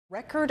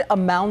Record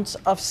amounts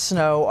of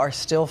snow are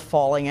still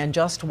falling, and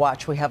just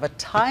watch. We have a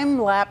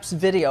time-lapse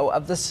video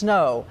of the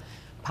snow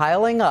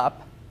piling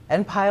up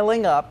and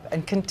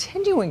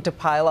continuing to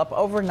pile up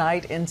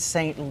overnight in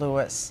St.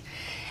 Louis.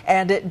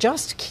 And it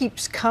just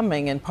keeps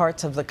coming in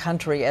parts of the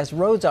country as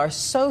roads are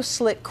so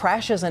slick,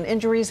 crashes and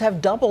injuries have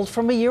doubled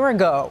from a year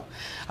ago.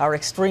 Our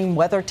extreme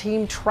weather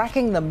team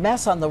tracking the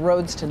mess on the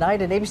roads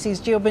tonight, and ABC's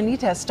Gio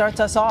Benitez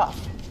starts us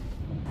off.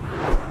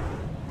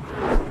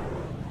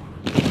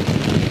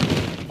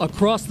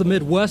 Across the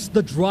Midwest,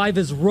 the drive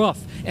is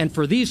rough, and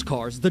for these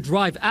cars, the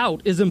drive out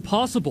is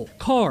impossible.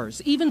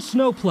 Cars, even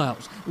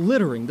snowplows,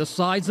 littering the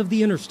sides of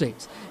the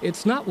interstates.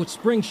 It's not what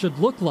spring should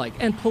look like,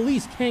 and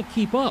police can't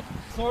keep up.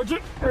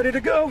 Sergeant, ready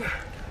to go.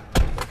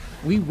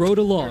 We rode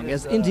along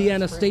as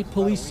Indiana State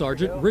Police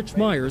Sergeant Rich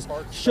Myers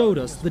showed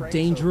us the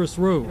dangerous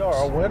roads. You know,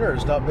 our winter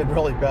has not been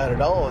really bad at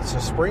all. It's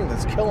the spring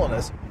that's killing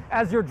us.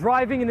 As you're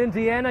driving in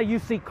Indiana, you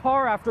see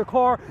car after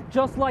car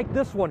just like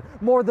this one.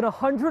 More than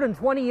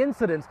 120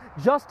 incidents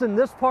just in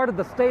this part of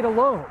the state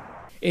alone.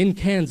 In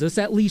Kansas,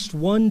 at least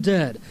one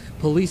dead.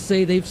 Police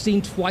say they've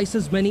seen twice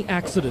as many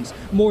accidents,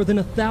 more than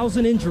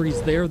 1,000 injuries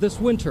there this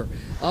winter,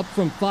 up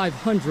from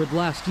 500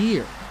 last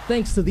year,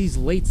 thanks to these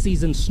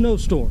late-season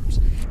snowstorms.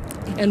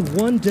 And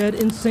one dead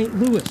in St.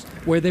 Louis,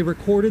 where they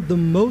recorded the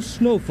most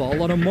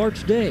snowfall on a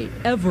March day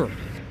ever.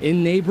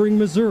 In neighboring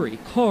Missouri,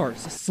 cars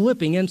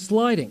slipping and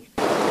sliding.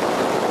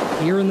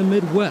 Here in the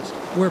Midwest,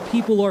 where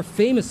people are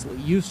famously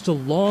used to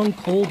long,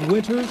 cold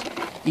winters,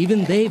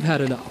 even they've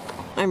had enough.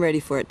 I'm ready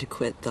for it to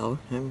quit, though.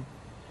 I'm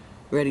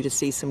ready to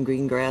see some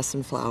green grass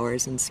and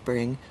flowers in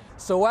spring.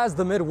 So as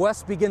the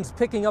Midwest begins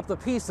picking up the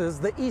pieces,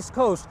 the East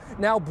Coast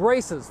now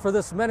braces for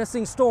this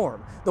menacing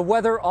storm. The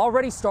weather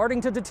already starting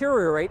to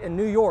deteriorate in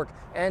New York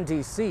and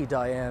D.C.,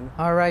 Diane.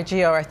 All right,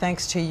 Gio, our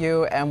thanks to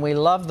you, and we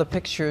love the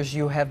pictures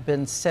you have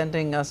been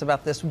sending us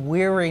about this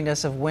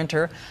weariness of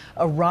winter.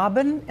 A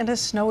robin in a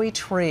snowy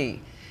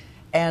tree,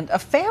 and a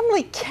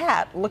family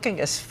cat looking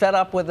as fed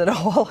up with it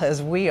all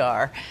as we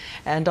are.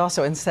 And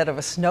also, instead of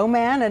a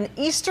snowman, an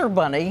Easter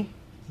bunny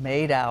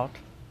made out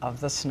of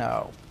the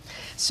snow.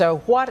 So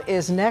what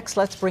is next?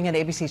 Let's bring in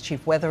ABC's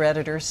chief weather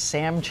editor,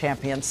 Sam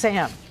Champion.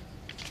 Sam.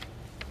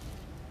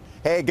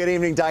 Hey, good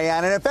evening,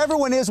 Diane. And if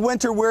everyone is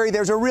winter weary,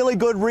 there's a really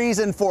good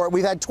reason for it.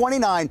 We've had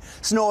 29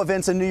 snow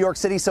events in New York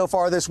City so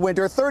far this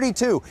winter,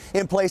 32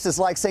 in places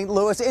like St.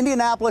 Louis.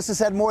 Indianapolis has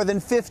had more than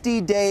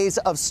 50 days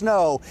of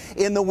snow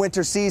in the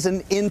winter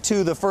season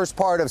into the first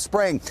part of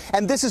spring.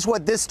 And this is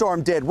what this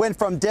storm did. Went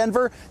from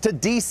Denver to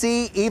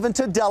D.C., even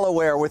to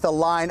Delaware with a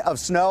line of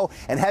snow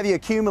and heavy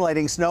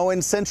accumulating snow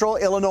in central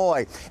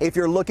Illinois. If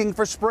you're looking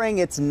for spring,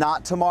 it's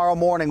not tomorrow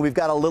morning. We've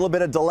got a little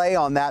bit of delay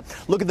on that.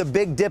 Look at the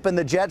big dip in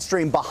the jet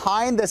stream behind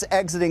this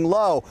exiting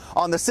low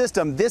on the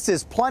system. This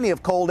is plenty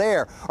of cold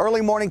air. Early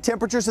morning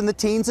temperatures in the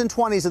teens and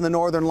 20s in the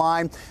northern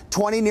line,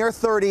 20 near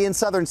 30 in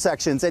southern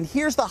sections. And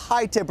here's the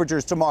high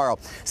temperatures tomorrow.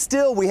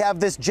 Still, we have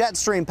this jet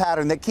stream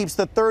pattern that keeps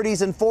the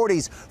 30s and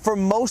 40s for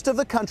most of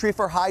the country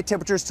for high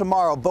temperatures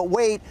tomorrow. But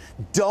wait,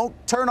 don't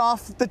turn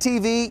off the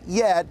TV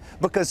yet,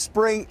 because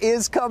spring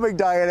is coming,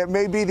 Diane. It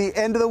may be the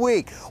end of the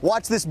week.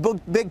 Watch this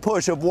big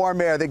push of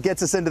warm air that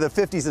gets us into the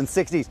 50s and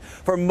 60s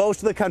for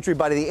most of the country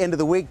by the end of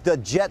the week. The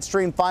jet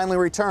stream finally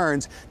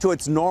returns to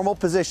its normal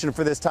position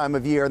for this time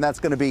of year, and that's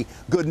going to be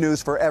good news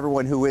for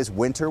everyone who is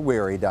winter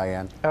weary,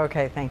 Diane.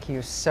 Okay, thank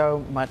you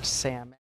so much, Sam.